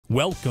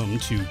Welcome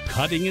to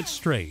Cutting It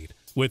Straight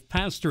with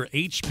Pastor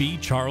H.B.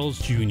 Charles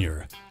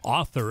Jr.,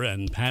 author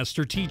and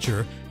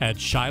pastor-teacher at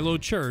Shiloh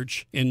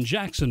Church in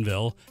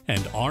Jacksonville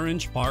and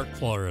Orange Park,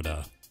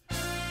 Florida.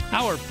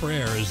 Our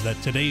prayer is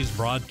that today's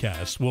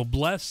broadcast will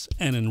bless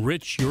and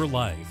enrich your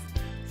life.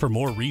 For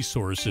more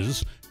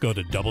resources, go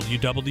to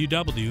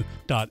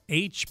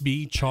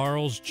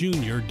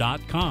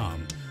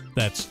www.hbcharlesjr.com.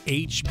 That's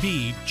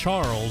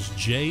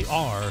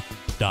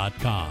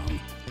hbcharlesjr.com.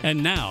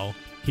 And now,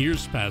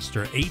 here's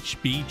Pastor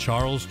H.B.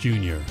 Charles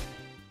Jr.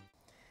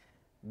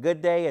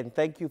 Good day, and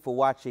thank you for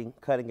watching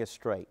Cutting It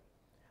Straight.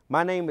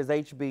 My name is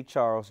H.B.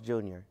 Charles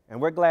Jr., and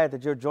we're glad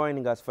that you're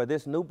joining us for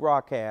this new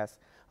broadcast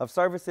of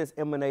services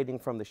emanating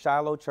from the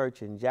Shiloh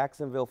Church in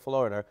Jacksonville,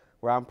 Florida,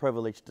 where I'm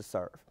privileged to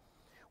serve.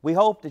 We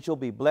hope that you'll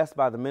be blessed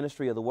by the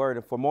ministry of the Word,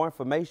 and for more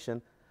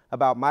information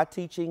about my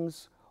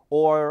teachings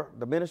or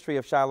the ministry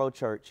of Shiloh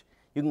Church,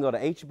 you can go to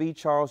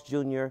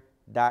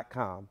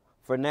hbcharlesjr.com.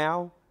 For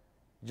now,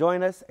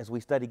 join us as we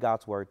study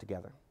God's Word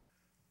together.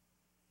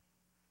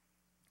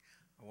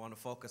 I want to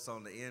focus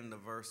on the end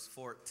of verse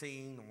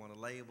 14. I want to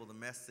label the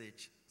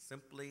message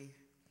simply,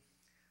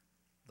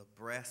 the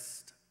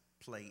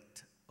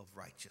breastplate of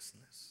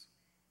righteousness.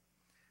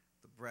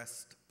 The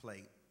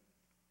breastplate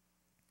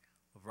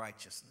of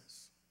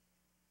righteousness.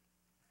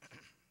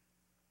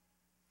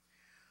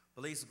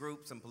 Police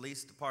groups and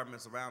police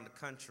departments around the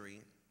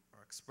country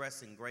are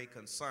expressing great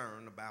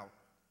concern about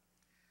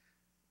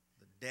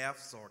the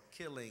deaths or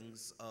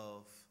killings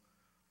of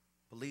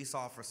police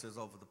officers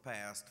over the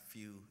past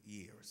few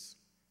years.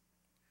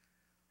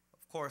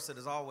 Of course, it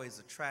is always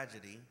a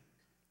tragedy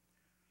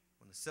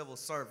when a civil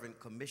servant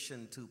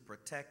commissioned to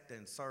protect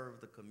and serve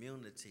the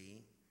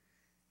community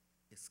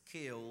is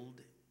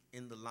killed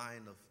in the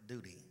line of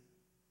duty.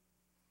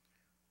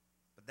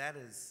 But that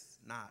is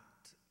not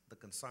the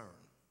concern.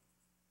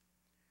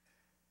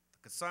 The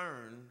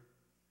concern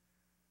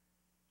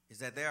is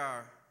that there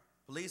are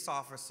police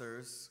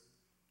officers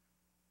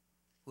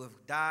who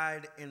have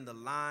died in the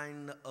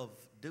line of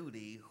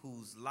duty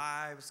whose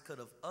lives could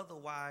have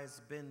otherwise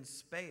been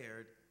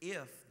spared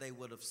if they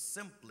would have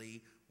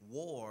simply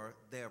wore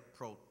their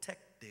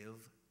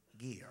protective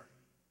gear.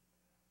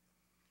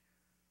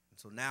 And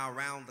so now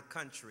around the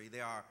country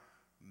there are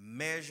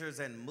measures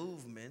and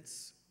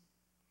movements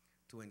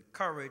to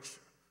encourage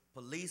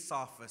police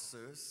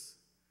officers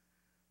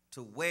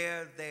to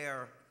wear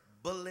their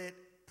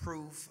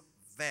bulletproof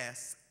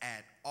vests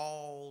at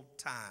all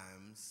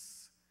times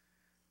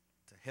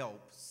to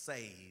help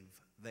save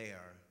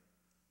their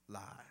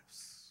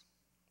lives.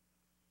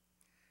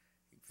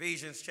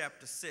 Ephesians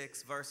chapter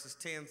 6, verses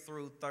 10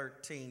 through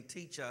 13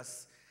 teach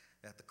us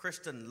that the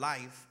Christian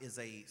life is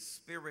a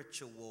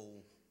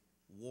spiritual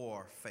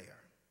warfare.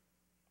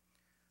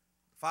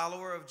 The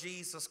follower of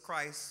Jesus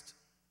Christ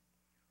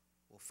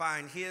will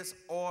find his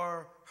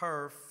or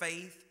her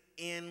faith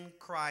in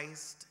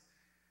Christ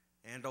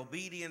and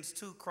obedience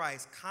to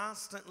Christ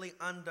constantly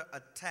under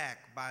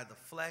attack by the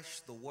flesh,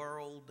 the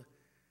world,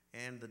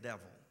 and the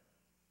devil.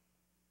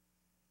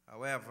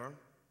 However,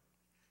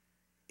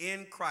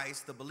 in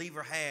Christ, the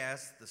believer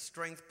has the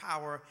strength,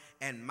 power,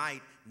 and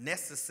might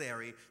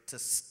necessary to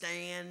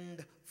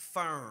stand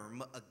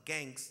firm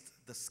against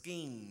the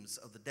schemes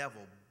of the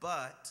devil.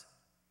 But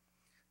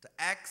to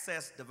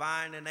access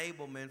divine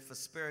enablement for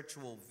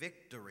spiritual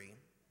victory,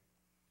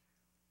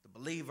 the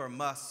believer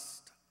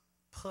must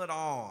put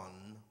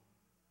on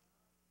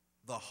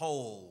the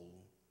whole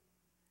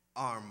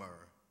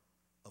armor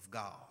of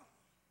God.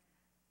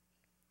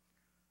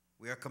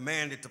 We are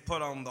commanded to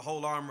put on the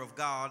whole armor of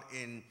God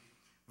in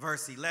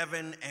verse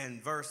 11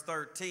 and verse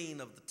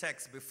 13 of the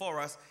text before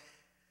us.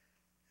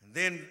 And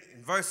then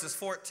in verses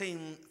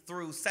 14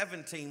 through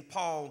 17,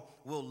 Paul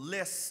will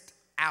list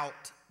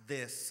out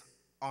this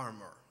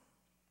armor.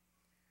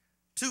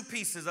 Two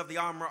pieces of the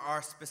armor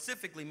are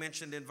specifically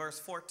mentioned in verse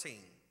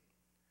 14.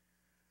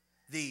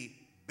 The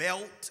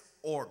belt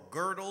or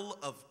girdle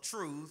of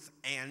truth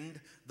and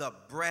the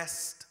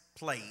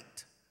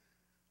breastplate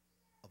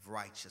of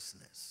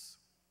righteousness.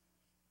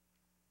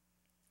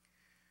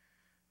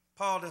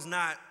 Paul does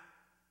not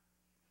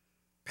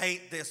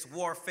paint this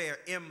warfare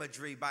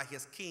imagery by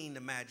his keen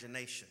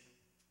imagination.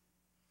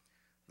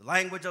 The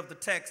language of the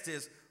text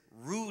is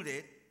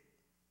rooted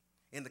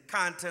in the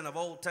content of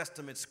Old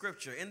Testament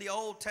scripture. In the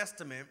Old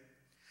Testament,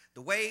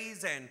 the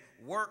ways and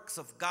works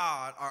of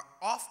God are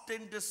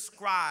often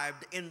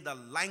described in the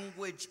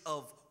language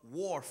of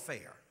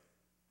warfare.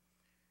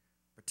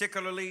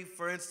 Particularly,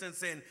 for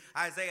instance, in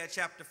Isaiah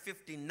chapter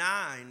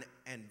 59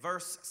 and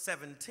verse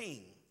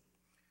 17.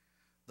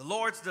 The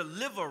Lord's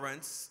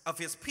deliverance of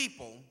his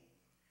people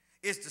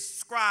is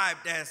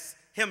described as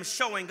him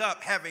showing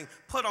up, having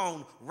put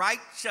on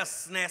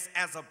righteousness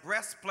as a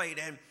breastplate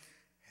and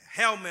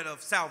helmet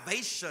of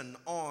salvation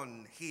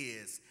on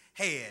his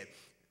head.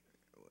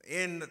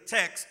 In the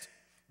text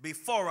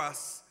before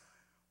us,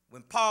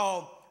 when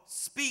Paul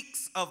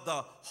speaks of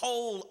the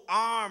whole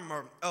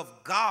armor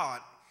of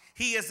God,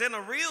 he is in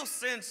a real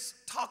sense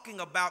talking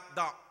about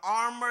the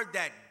armor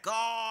that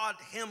God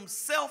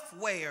himself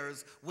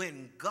wears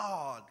when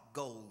God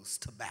goes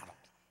to battle.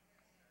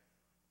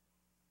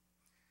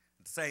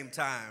 At the same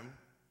time,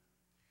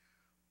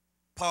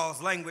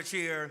 Paul's language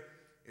here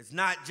is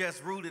not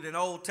just rooted in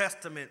Old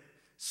Testament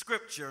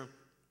scripture,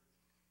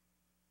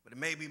 but it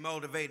may be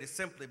motivated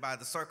simply by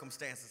the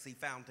circumstances he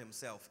found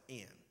himself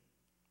in.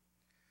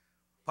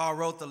 Paul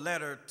wrote the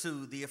letter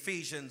to the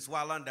Ephesians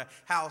while under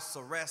house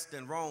arrest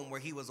in Rome,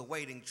 where he was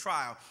awaiting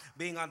trial.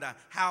 Being under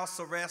house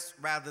arrest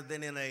rather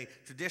than in a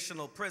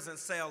traditional prison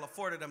cell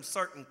afforded him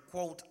certain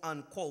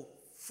quote-unquote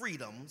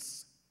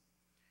freedoms.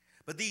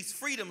 But these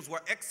freedoms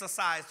were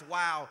exercised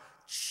while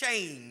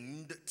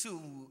chained to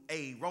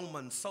a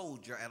Roman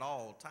soldier at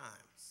all times.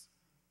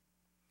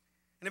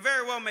 And it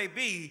very well may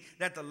be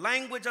that the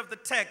language of the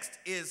text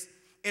is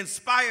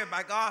inspired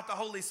by God the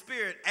Holy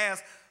Spirit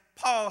as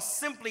Paul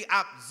simply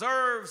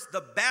observes the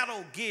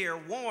battle gear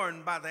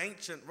worn by the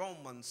ancient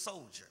Roman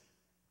soldier.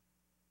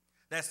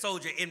 That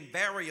soldier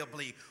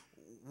invariably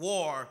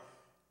wore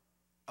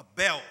a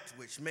belt,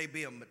 which may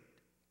be a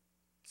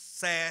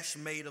sash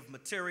made of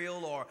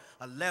material or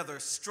a leather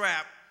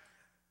strap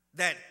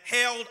that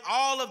held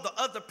all of the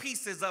other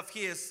pieces of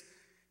his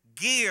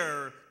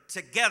gear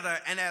together.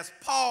 And as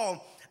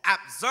Paul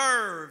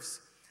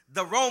observes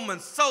the Roman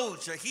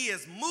soldier, he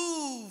is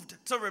moved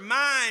to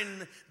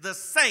remind the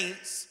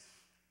saints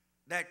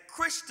that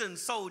Christian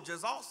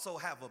soldiers also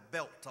have a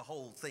belt to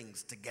hold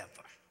things together.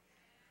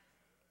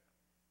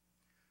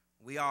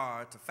 We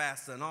are to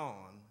fasten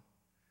on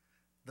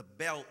the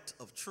belt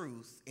of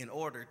truth in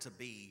order to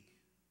be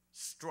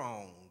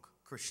strong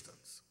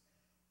Christians.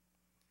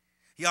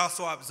 He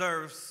also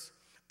observes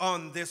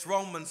on this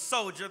Roman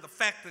soldier the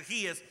fact that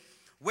he is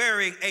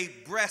wearing a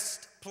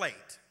breastplate.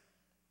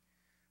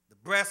 The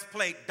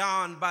breastplate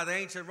donned by the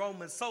ancient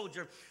Roman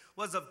soldier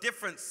was of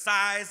different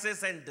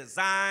sizes and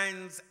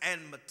designs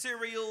and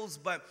materials,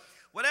 but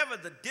whatever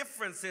the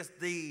difference is,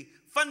 the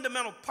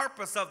fundamental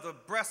purpose of the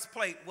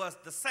breastplate was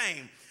the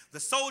same. The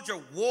soldier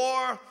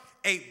wore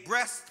a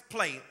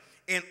breastplate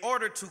in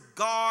order to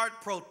guard,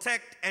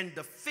 protect, and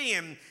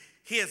defend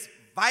his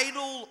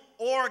vital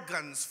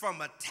organs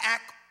from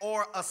attack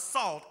or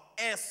assault,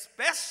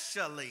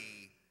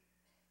 especially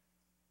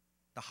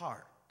the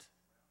heart.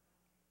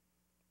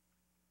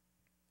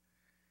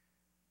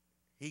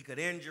 He could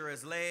injure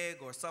his leg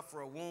or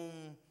suffer a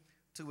wound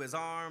to his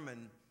arm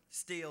and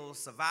still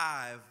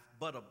survive,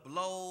 but a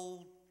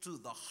blow to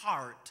the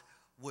heart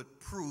would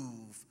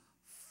prove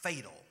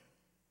fatal.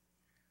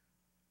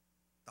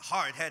 The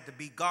heart had to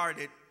be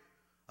guarded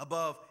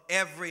above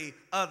every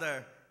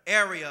other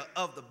area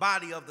of the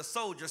body of the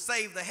soldier,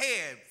 save the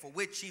head, for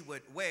which he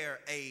would wear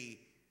a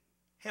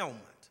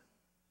helmet.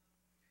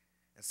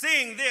 And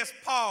seeing this,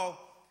 Paul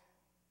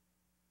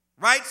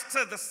writes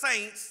to the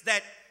saints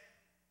that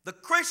the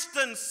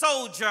Christian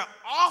soldier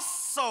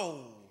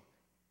also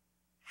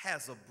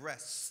has a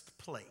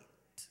breastplate.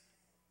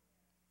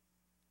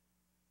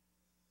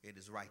 It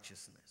is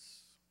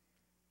righteousness.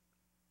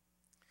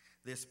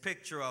 This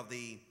picture of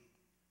the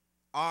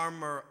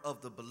armor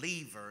of the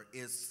believer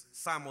is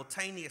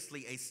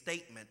simultaneously a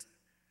statement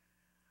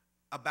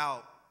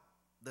about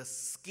the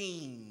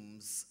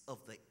schemes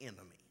of the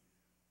enemy.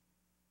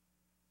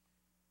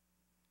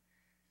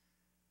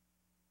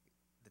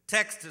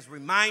 Text is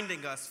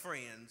reminding us,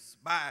 friends,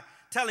 by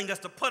telling us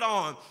to put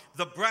on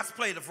the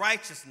breastplate of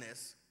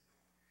righteousness,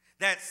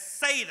 that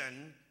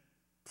Satan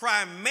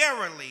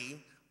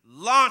primarily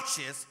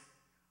launches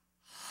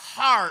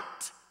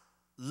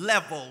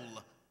heart-level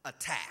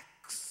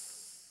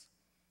attacks.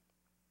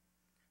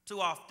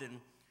 Too often,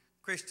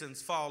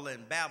 Christians fall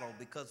in battle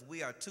because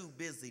we are too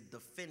busy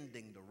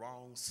defending the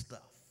wrong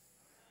stuff.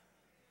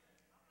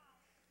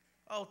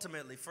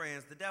 Ultimately,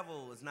 friends, the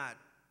devil is not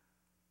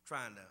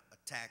trying to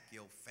attack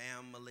your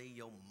family,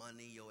 your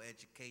money, your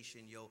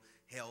education, your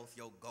health,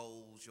 your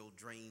goals, your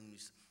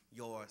dreams,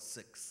 your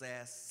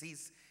success.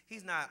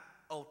 He's not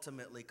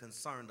ultimately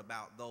concerned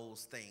about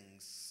those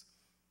things.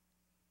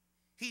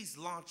 He's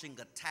launching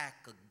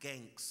attack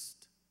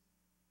against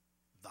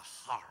the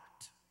heart.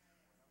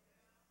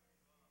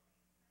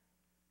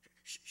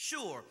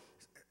 Sure,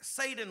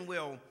 Satan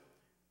will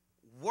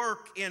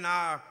work in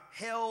our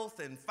health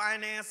and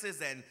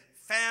finances and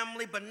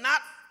family, but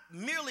not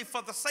merely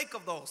for the sake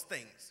of those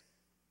things.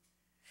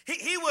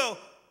 He will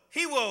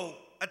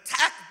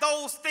attack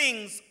those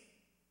things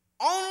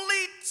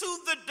only to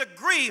the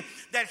degree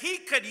that he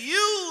could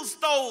use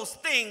those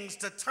things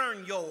to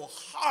turn your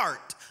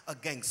heart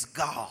against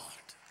God.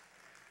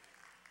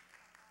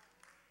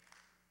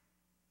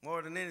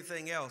 More than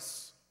anything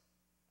else,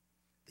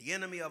 the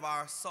enemy of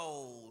our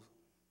soul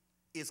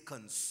is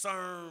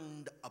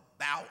concerned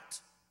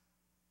about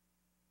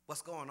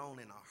what's going on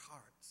in our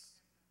hearts.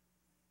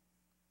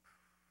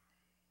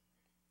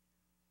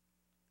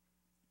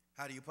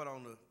 How do you put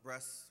on the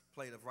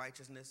breastplate of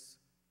righteousness?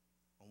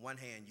 On one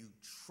hand, you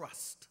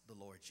trust the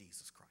Lord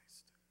Jesus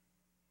Christ.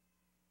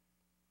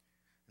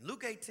 In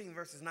Luke 18,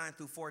 verses 9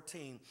 through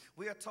 14,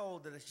 we are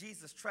told that as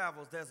Jesus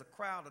travels, there's a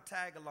crowd of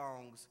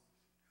tag-alongs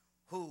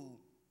who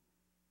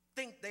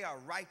think they are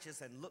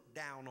righteous and look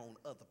down on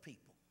other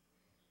people.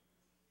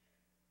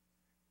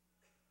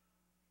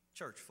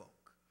 Church folk.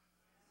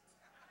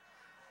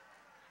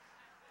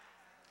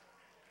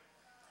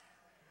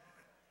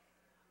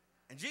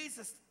 And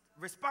Jesus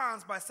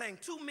responds by saying,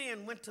 2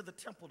 men went to the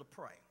temple to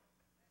pray.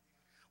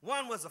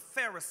 One was a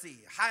Pharisee,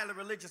 a highly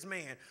religious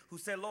man, who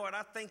said, Lord,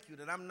 I thank you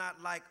that I'm not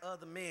like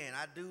other men.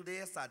 I do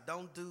this, I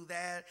don't do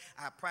that.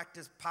 I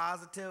practice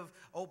positive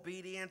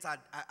obedience. I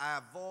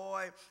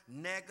avoid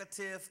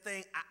negative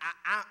things.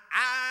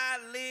 I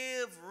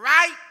live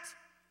right.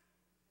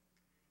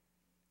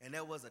 And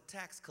there was a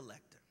tax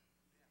collector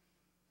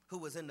who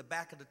was in the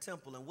back of the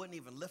temple and wouldn't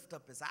even lift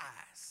up his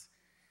eyes.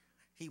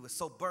 He was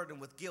so burdened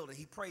with guilt, and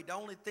he prayed the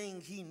only thing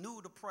he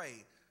knew to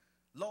pray,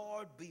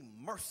 Lord, be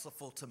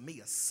merciful to me,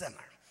 a sinner.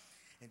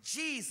 And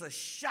Jesus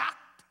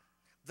shocked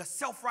the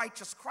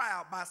self-righteous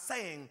crowd by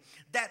saying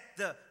that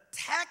the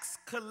tax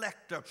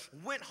collector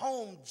went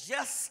home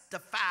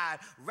justified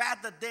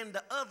rather than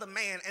the other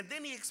man. And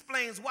then he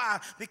explains why.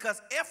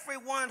 Because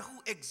everyone who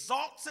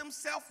exalts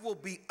himself will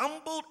be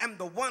humbled, and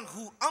the one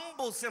who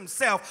humbles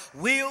himself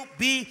will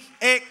be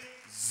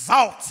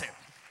exalted.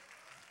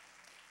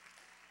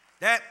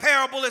 That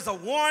parable is a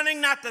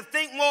warning not to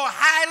think more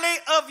highly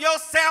of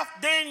yourself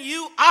than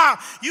you are.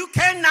 You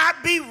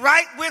cannot be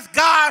right with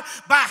God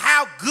by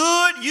how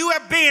good you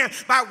have been,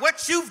 by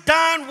what you've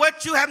done,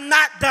 what you have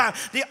not done.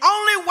 The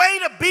only way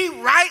to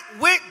be right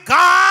with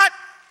God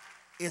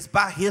is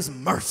by his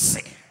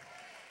mercy.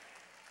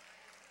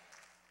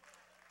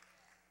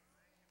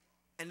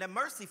 And the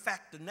mercy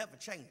factor never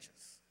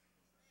changes.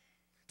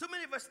 Too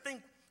many of us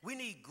think we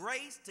need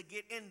grace to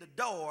get in the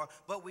door,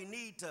 but we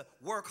need to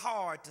work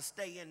hard to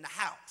stay in the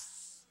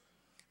house.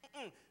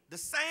 The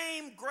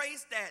same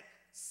grace that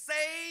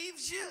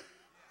saves you,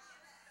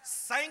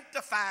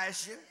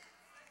 sanctifies you,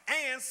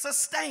 and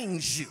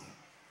sustains you.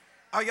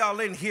 Are y'all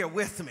in here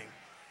with me?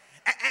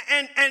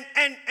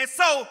 And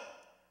so,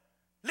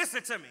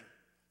 listen to me.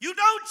 You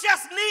don't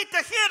just need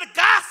to hear the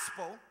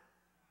gospel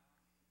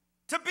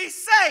to be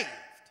saved.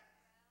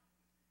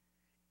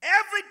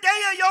 Every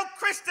day of your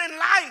Christian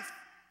life,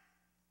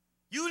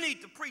 you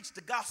need to preach the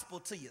gospel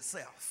to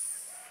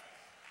yourself.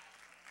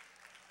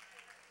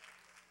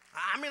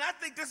 I mean, I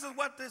think this is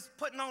what this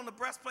putting on the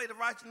breastplate of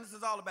righteousness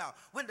is all about.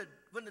 When the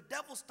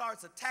devil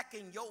starts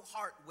attacking your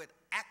heart with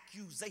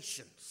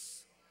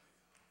accusations,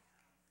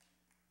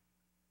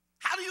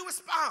 how do you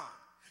respond?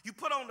 You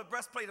put on the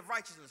breastplate of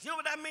righteousness. You know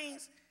what that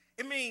means?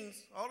 It means,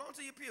 hold on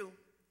to your pew.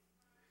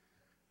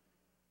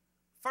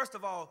 First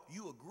of all,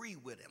 you agree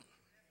with him.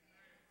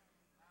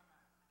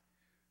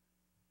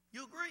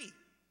 You agree.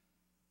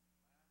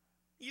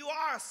 You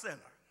are a sinner.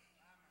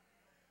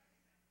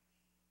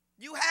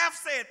 You have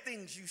said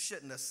things you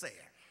shouldn't have said.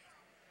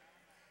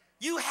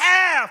 You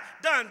have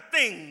done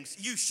things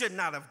you should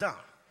not have done.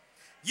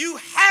 You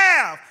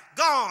have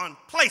gone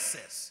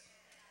places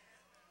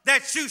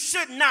that you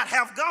should not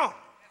have gone.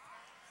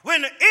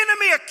 When the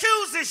enemy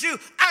accuses you,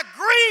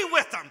 agree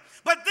with them,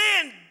 but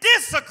then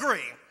disagree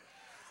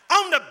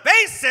on the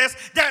basis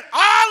that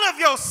all of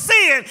your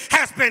sin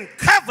has been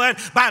covered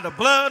by the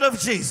blood of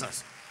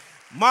Jesus.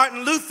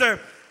 Martin Luther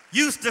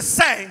used to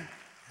say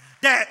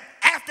that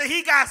after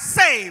he got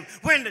saved,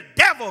 when the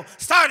devil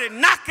started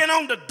knocking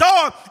on the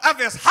door of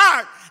his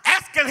heart,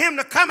 asking him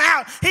to come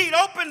out, he'd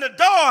open the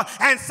door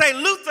and say,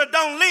 Luther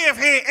don't live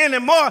here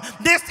anymore.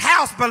 This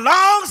house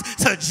belongs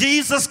to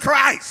Jesus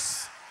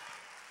Christ.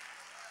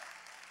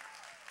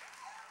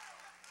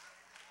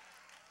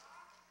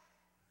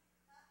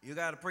 You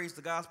got to preach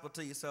the gospel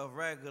to yourself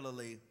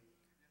regularly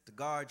to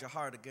guard your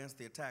heart against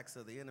the attacks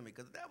of the enemy,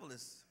 because the devil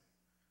he's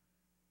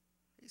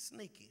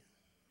sneaky.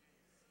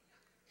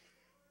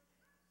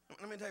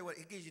 Let me tell you what,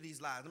 he gives you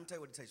these lies. Let me tell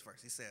you what he takes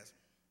first. He says,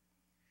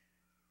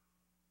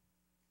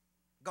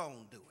 go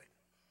on, do it.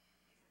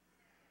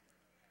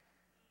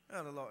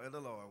 Oh, the Lord it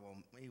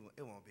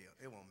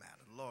won't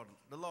matter.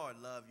 The Lord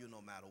loves you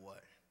no matter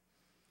what.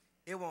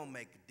 It won't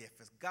make a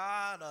difference.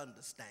 God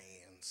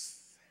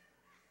understands.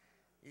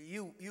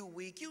 You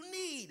weak. You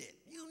need it.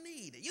 You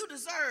need it. You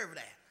deserve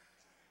that.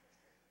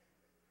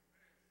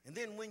 And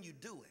then when you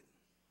do it,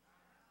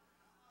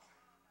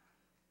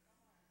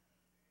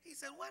 he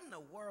said, what in the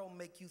world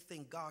make you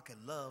think God can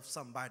love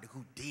somebody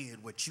who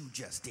did what you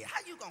just did? How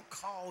you going to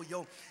call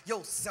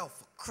yourself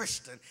a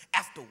Christian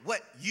after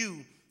what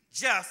you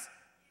just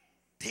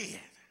did?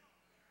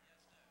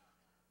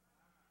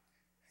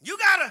 You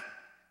gotta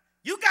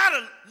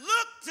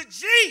look to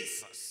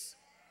Jesus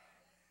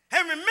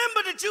and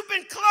remember that you've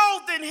been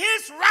clothed in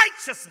his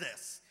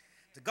righteousness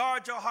to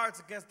guard your hearts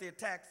against the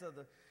attacks of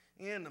the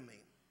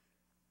enemy.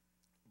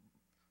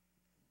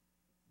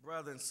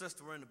 Brother and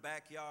sister were in the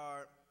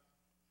backyard,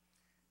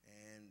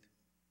 and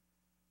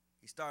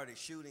he started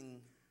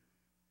shooting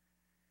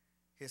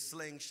his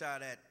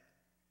slingshot at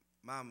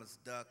Mama's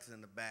ducks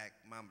in the back.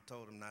 Mama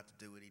told him not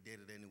to do it. He did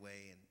it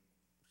anyway and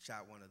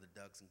shot one of the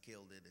ducks and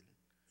killed it and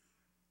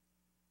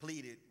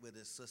pleaded with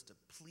his sister,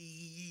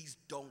 please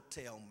don't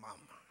tell Mama.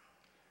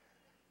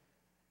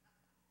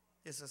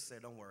 His sister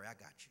said, don't worry, I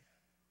got you.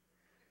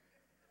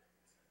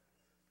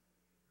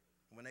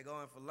 When they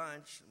go in for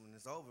lunch, when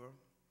it's over,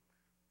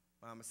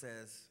 Mama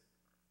says,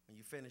 when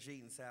you finish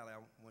eating, Sally, I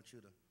want you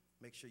to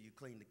make sure you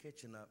clean the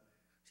kitchen up.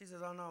 She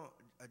says, oh, no,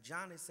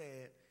 Johnny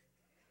said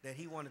that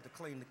he wanted to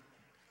clean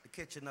the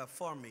kitchen up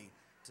for me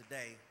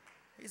today.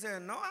 He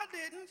said, no, I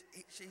didn't.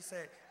 She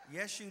said,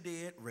 yes, you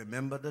did.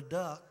 Remember the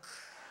duck.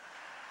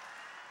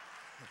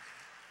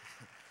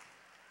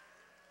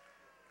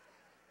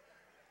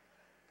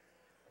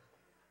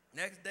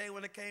 Next day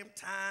when it came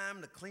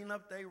time to clean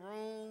up their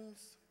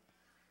rooms,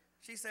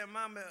 she said,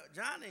 Mama,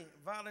 Johnny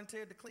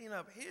volunteered to clean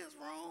up his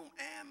room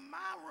and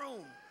my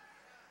room.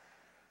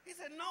 He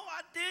said, no,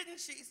 I didn't.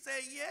 She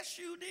said, yes,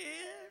 you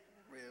did.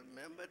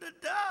 Remember the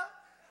duck.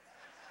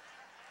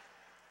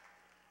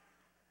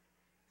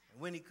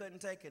 When he couldn't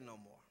take it no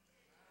more,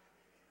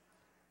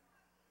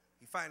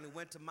 he finally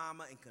went to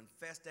Mama and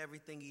confessed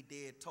everything he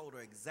did, told her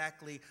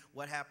exactly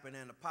what happened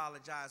and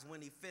apologized.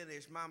 When he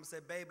finished, Mama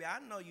said, baby, I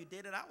know you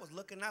did it. I was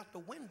looking out the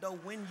window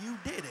when you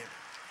did it.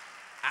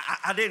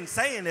 I didn't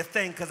say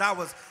anything because I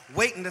was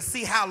waiting to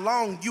see how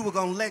long you were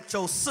going to let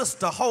your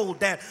sister hold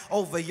that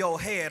over your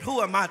head.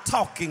 Who am I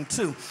talking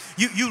to?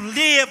 You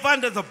live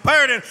under the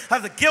burden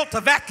of the guilt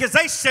of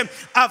accusation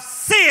of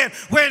sin.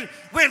 When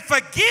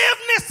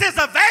forgiveness is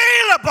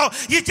available,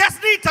 you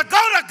just need to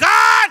go to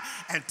God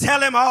and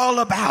tell him all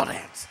about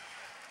it.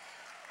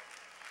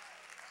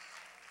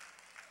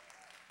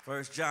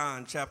 1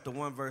 John chapter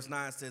 1 verse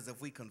 9 says,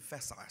 if we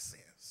confess our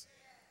sins,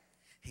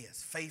 he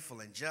is faithful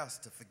and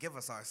just to forgive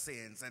us our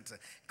sins and to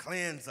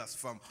cleanse us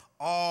from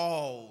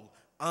all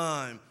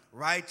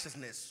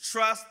unrighteousness.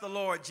 Trust the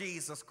Lord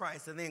Jesus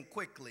Christ and then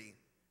quickly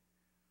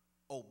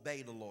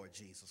obey the Lord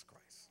Jesus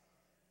Christ.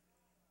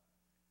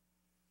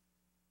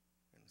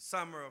 In the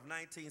summer of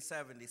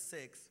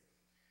 1976,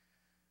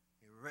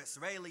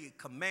 Israeli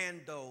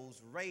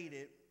commandos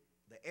raided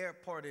the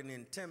airport in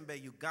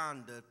Entebbe,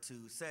 Uganda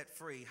to set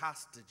free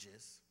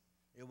hostages.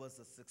 It was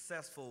a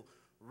successful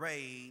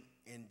raid.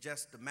 In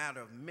just a matter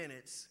of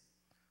minutes,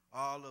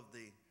 all of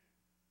the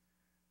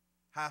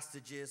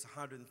hostages,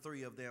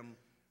 103 of them,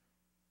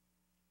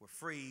 were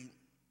freed,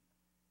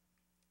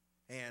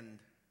 and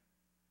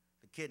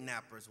the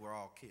kidnappers were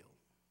all killed.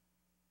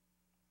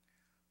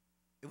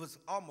 It was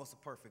almost a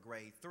perfect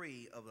raid.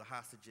 3 of the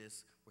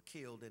hostages were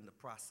killed in the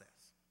process.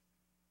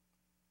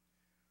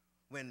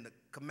 When the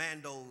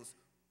commandos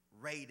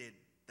raided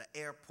the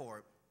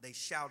airport, they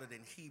shouted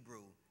in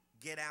Hebrew,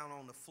 "Get out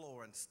on the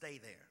floor and stay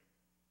there."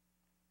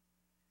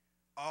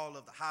 All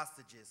of the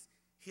hostages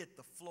hit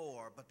the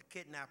floor, but the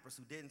kidnappers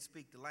who didn't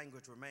speak the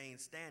language remained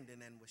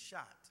standing and were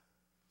shot.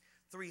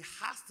 3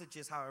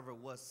 hostages, however,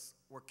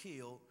 were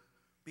killed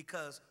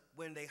because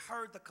when they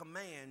heard the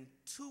command,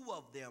 2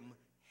 of them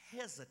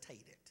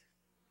hesitated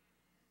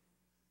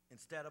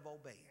instead of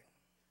obeying.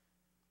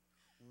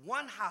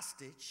 1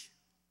 hostage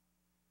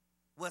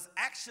was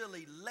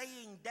actually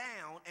laying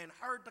down and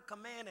heard the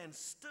command and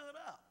stood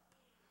up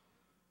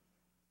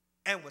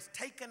and was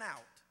taken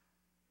out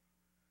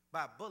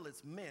by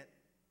bullets meant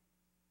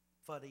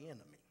for the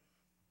enemy.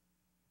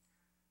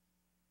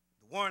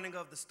 The warning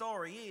of the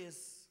story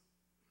is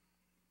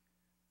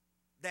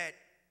that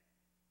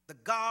the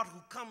God who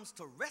comes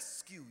to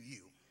rescue you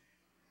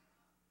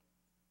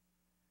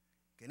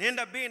can end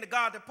up being the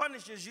God that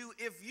punishes you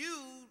if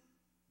you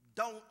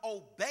don't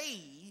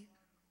obey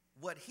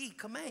what he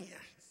commands.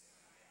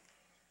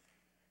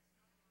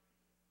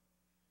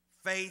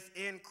 Faith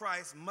in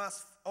Christ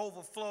must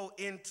overflow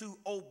into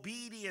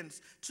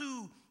obedience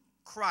to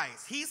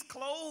Christ. He's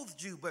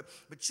clothed you, but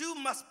you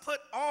must put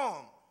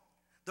on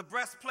the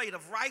breastplate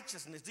of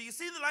righteousness. Do you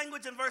see the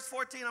language in verse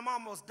 14? I'm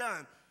almost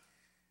done.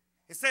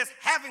 It says,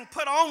 having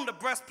put on the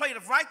breastplate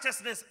of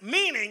righteousness,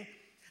 meaning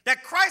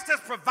that Christ has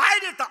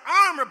provided the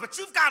armor, but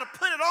you've got to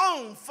put it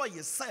on for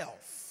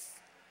yourself.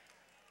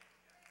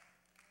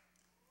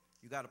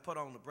 You got to put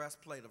on the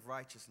breastplate of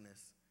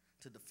righteousness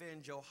to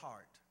defend your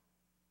heart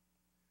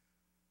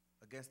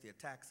against the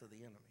attacks of the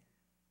enemy.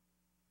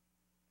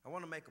 I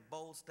want to make a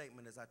bold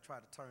statement as I try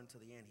to turn to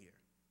the end here.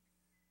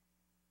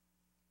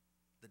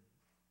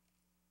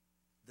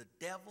 The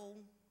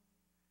devil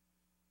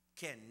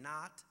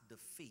cannot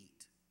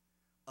defeat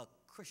a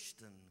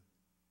Christian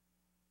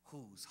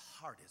whose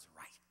heart is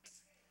right.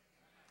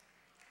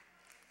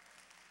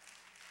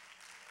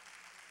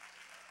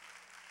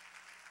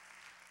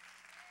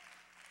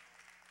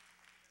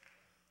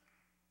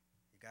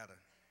 You got to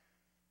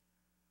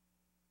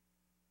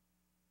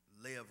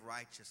live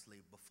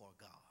righteously before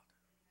God.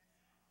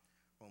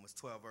 Romans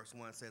 12 verse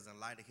 1 says, in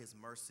light of his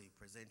mercy,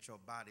 present your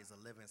bodies a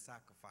living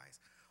sacrifice,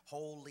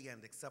 holy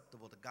and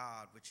acceptable to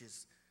God, which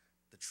is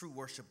the true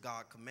worship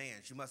God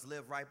commands. You must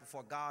live right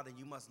before God, and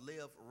you must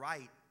live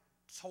right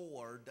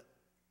toward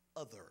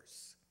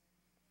others.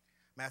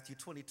 Matthew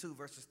 22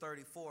 verses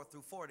 34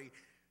 through 40,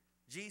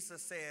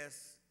 Jesus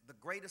says the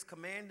greatest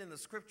command in the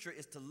scripture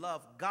is to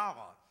love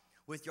God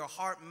with your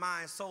heart,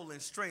 mind, soul,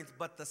 and strength.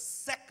 But the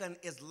second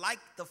is like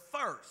the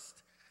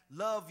first.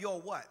 Love your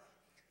what?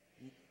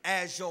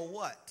 As your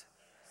what?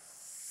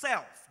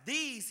 Self.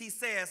 These, he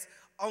says,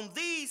 on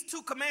these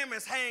two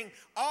commandments hang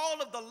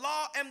all of the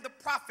law and the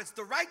prophets.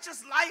 The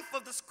righteous life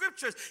of the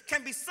scriptures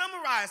can be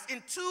summarized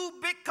in two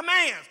big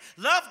commands.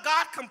 Love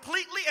God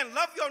completely and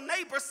love your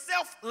neighbor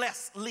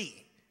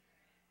selflessly.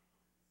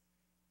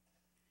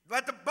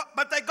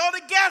 But they go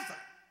together.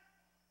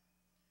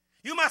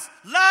 You must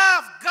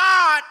love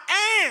God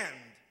and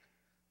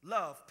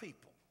love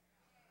people.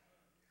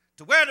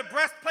 To wear the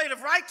breastplate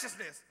of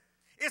righteousness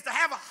is to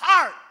have a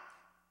heart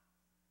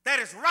that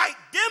is right,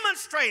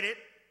 demonstrated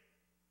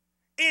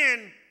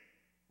in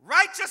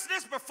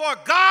righteousness before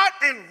God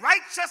and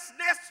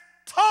righteousness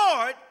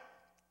toward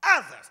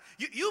others.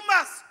 You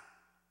must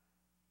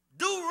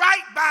do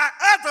right by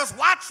others,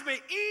 watch me,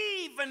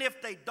 even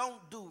if they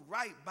don't do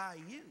right by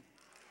you.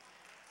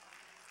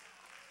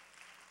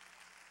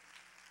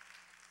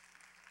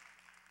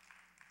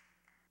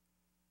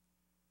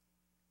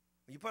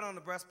 When you put on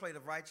the breastplate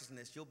of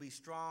righteousness, you'll be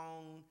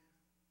strong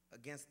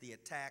against the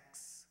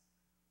attacks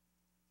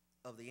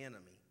of the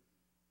enemy.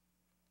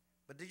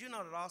 But did you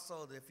know that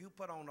also that if you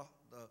put on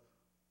the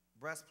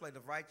breastplate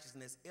of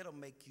righteousness, it'll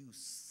make you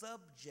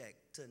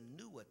subject to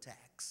new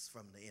attacks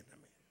from the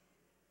enemy?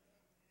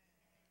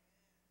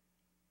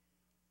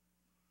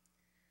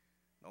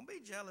 Don't be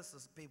jealous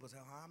of people say,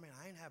 oh, I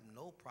ain't having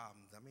no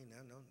problems.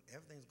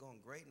 Everything's going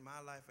great in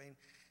my life.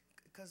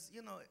 Because,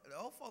 the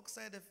old folks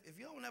said if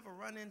you don't ever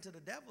run into the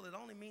devil, it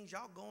only means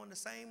y'all going the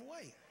same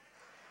way.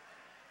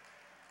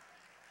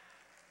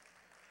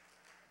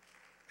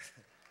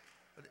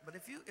 But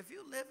if you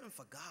living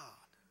for God,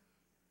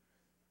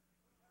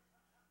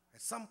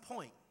 at some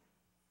point,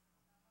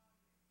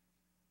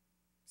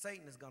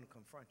 Satan is going to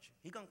confront you.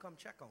 He's going to come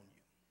check on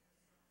you.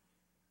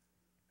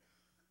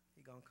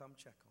 He's going to come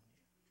check on you.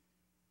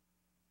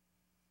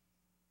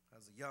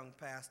 As a young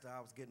pastor,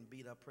 I was getting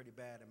beat up pretty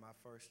bad in my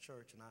first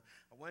church, and I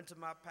went to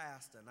my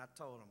pastor and I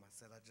told him, I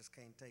said, I just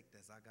can't take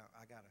this. I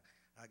gotta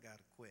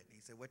quit.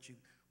 He said, what you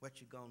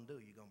gonna do?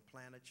 You gonna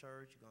plant a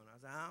church? I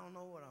said, I don't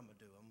know what I'm gonna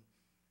do. I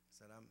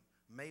said, I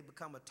may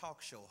become a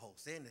talk show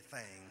host,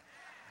 anything.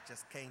 I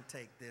just can't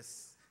take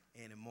this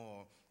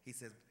anymore. He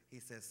says,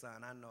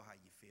 son, I know how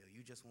you feel.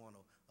 You just want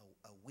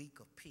a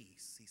week of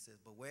peace. He says,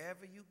 but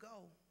wherever you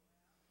go,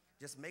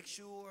 just make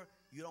sure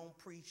you don't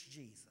preach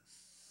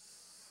Jesus.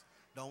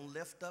 Don't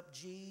lift up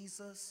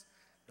Jesus.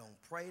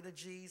 Don't pray to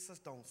Jesus.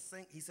 Don't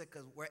sing. He said,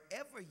 because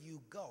wherever you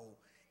go,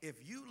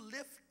 if you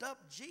lift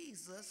up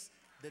Jesus,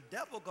 the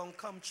devil gonna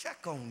come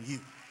check on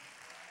you.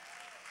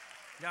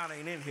 Y'all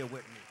ain't in here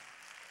with me.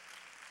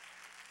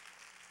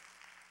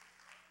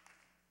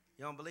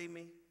 You don't believe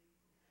me?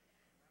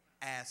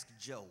 Ask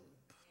Job.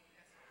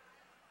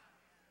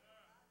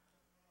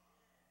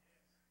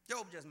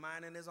 Job just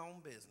minding his own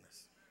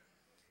business.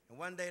 And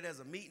one day there's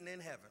a meeting in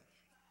heaven.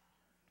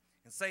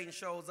 And Satan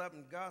shows up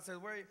and God says,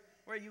 where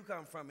you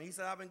come from? And he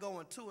said, I've been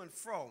going to and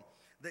fro.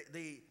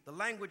 The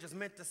language is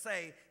meant to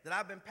say that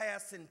I've been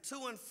passing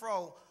to and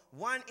fro,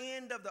 one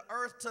end of the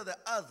earth to the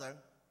other,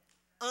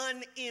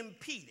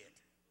 unimpeded.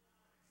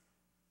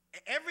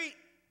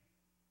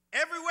 Everywhere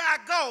I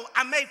go,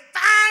 I may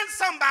find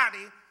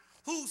somebody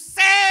who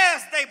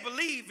says they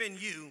believe in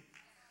you,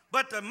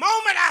 but the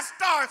moment I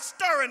start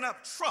stirring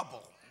up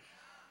trouble,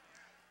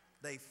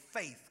 their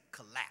faith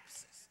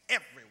collapses.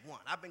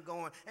 Everyone. I've been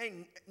going,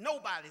 ain't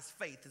nobody's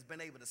faith has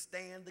been able to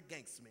stand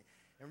against me.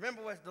 And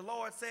remember what the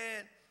Lord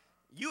said?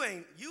 You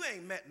ain't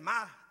met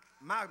my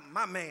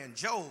man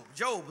Job.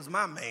 Job was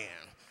my man.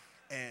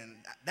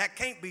 And that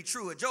can't be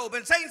true of Job.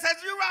 And Satan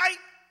says, you're right.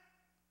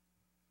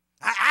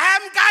 I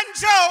haven't gotten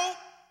Job.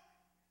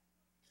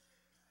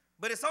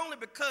 But it's only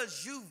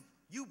because you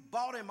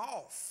bought him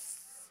off.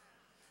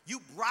 You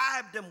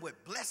bribed him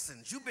with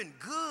blessings. You've been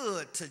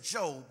good to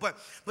Job. But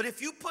if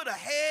you put a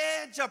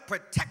hedge of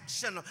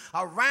protection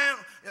around,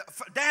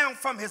 down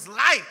from his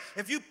life,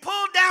 if you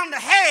pull down the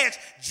hedge,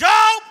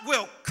 Job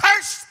will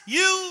curse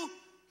you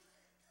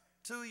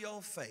to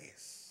your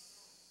face.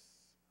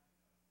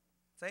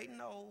 Satan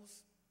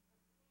knows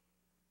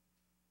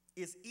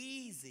it's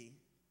easy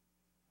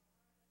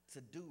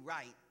to do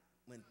right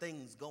when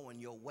things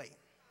going your way.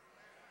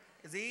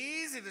 It's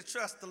easy to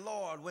trust the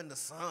Lord when the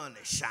sun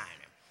is shining.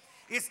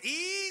 It's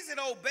easy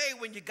to obey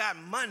when you got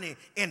money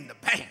in the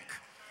bank.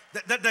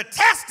 The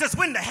test is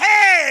when the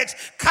hedge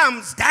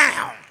comes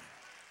down.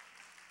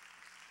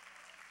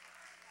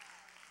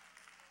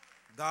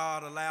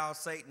 God allows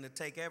Satan to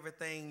take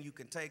everything you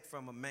can take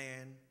from a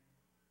man,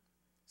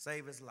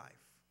 save his life.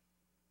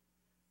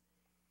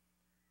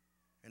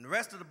 And the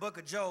rest of the book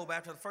of Job,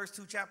 after the first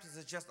two chapters,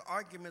 is just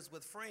arguments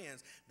with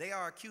friends. They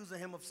are accusing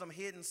him of some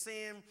hidden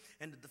sin,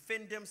 and to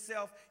defend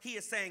himself, he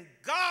is saying,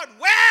 God,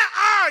 where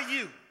are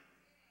you?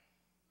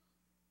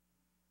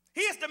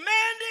 He is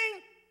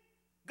demanding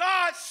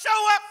God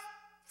show up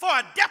for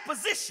a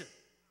deposition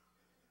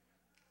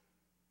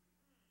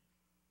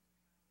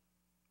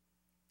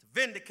to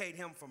vindicate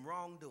him from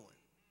wrongdoing.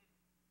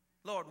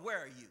 Lord, where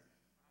are you?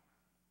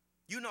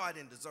 You know I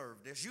didn't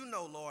deserve this. You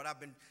know, Lord, I've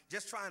been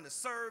just trying to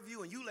serve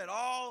you, and you let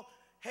all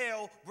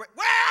hell break.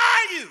 Where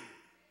are you?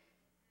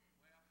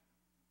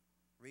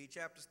 Read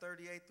chapters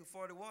 38 through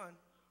 41.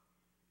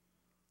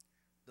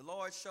 the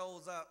Lord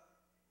shows up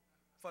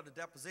for the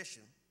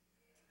deposition.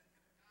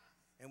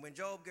 And when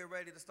Job get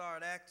ready to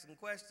start asking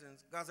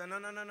questions, God said, no.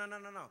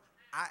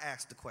 I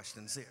asked the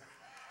questions here.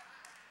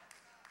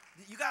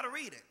 You got to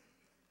read it.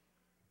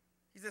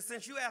 He said,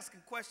 since you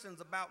asking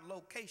questions about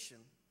location,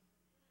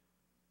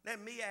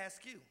 let me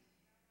ask you,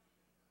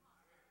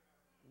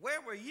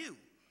 where were you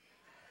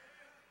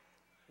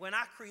when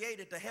I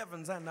created the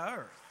heavens and the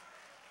earth?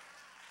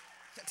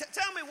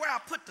 Tell me where I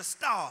put the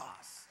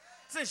stars.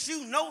 Since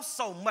you know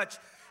so much,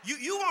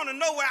 you want to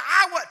know where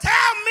I was.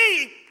 Tell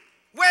me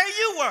where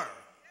you were.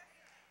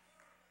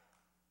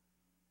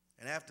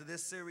 And after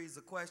this series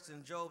of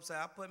questions, Job said,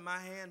 I put my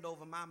hand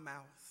over my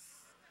mouth.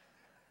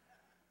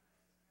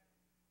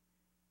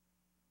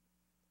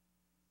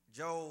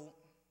 Job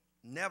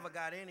never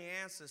got any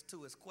answers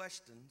to his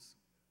questions.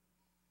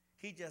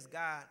 He just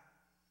got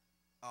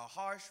a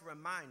harsh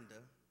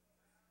reminder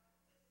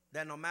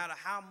that no matter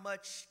how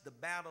much the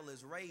battle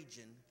is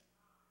raging,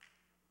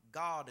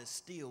 God is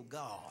still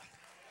God.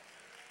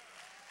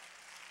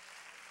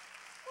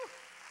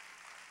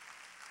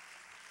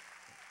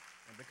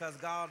 And because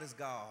God is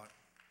God,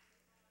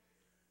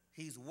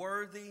 he's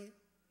worthy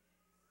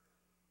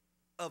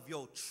of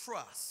your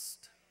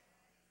trust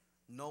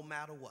no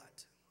matter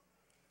what.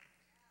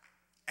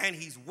 And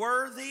he's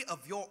worthy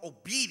of your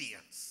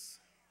obedience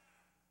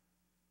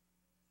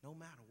no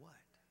matter what.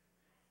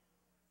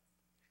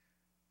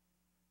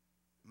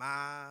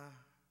 My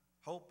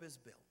hope is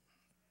built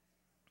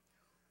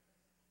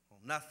on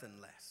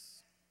nothing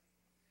less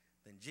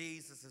than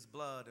Jesus'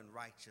 blood and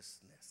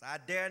righteousness. I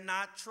dare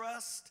not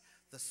trust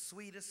the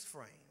sweetest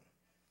frame,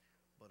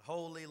 but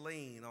wholly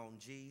lean on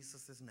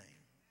Jesus'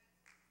 name.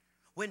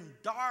 When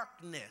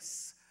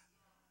darkness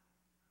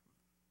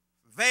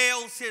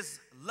veils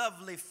his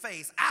lovely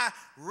face, I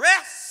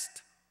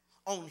rest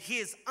on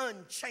his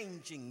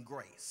unchanging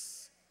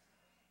grace.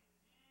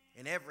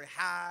 In every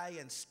high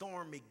and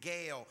stormy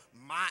gale,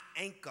 my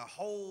anchor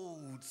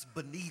holds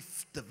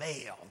beneath the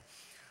veil.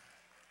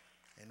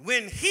 And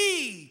when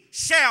he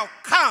shall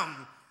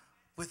come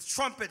with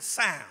trumpet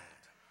sound,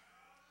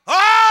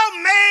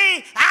 oh,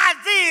 may I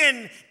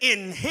then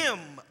in him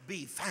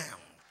be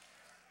found,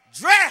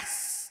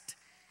 dressed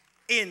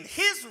in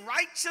his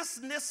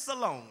righteousness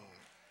alone,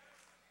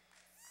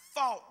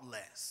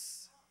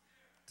 faultless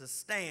to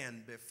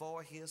stand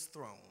before his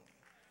throne.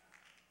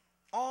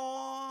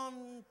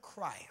 On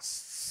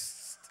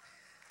Christ,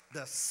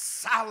 the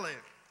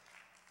solid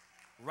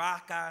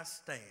rock I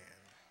stand.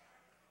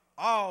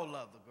 All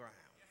of the ground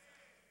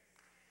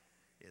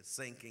is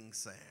sinking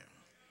sand.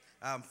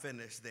 I'm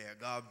finished there.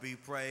 God be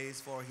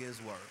praised for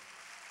his word.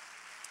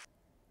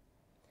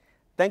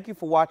 Thank you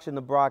for watching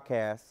the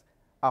broadcast.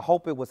 I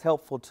hope it was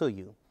helpful to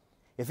you.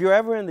 If you're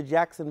ever in the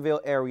Jacksonville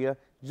area,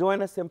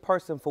 join us in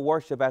person for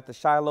worship at the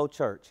Shiloh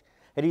Church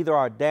at either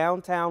our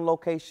downtown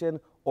location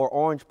or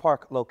Orange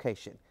Park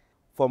location.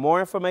 For more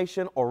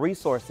information or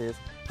resources,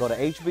 go to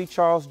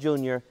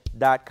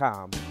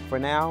hbcharlesjr.com. For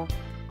now,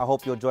 I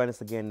hope you'll join us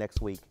again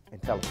next week,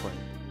 and tell a friend.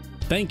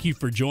 Thank you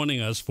for joining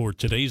us for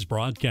today's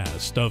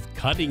broadcast of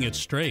Cutting It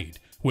Straight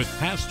with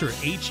Pastor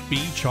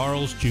H.B.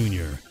 Charles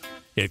Jr.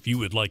 If you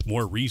would like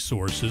more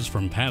resources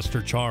from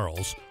Pastor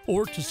Charles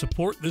or to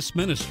support this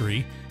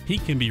ministry, he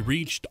can be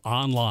reached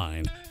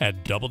online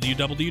at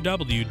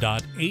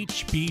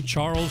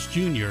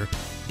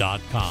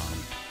www.hbcharlesjr.com.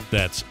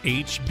 That's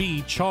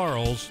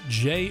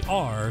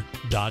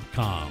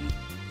hbcharlesjr.com.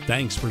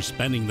 Thanks for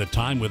spending the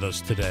time with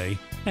us today,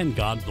 and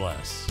God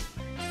bless.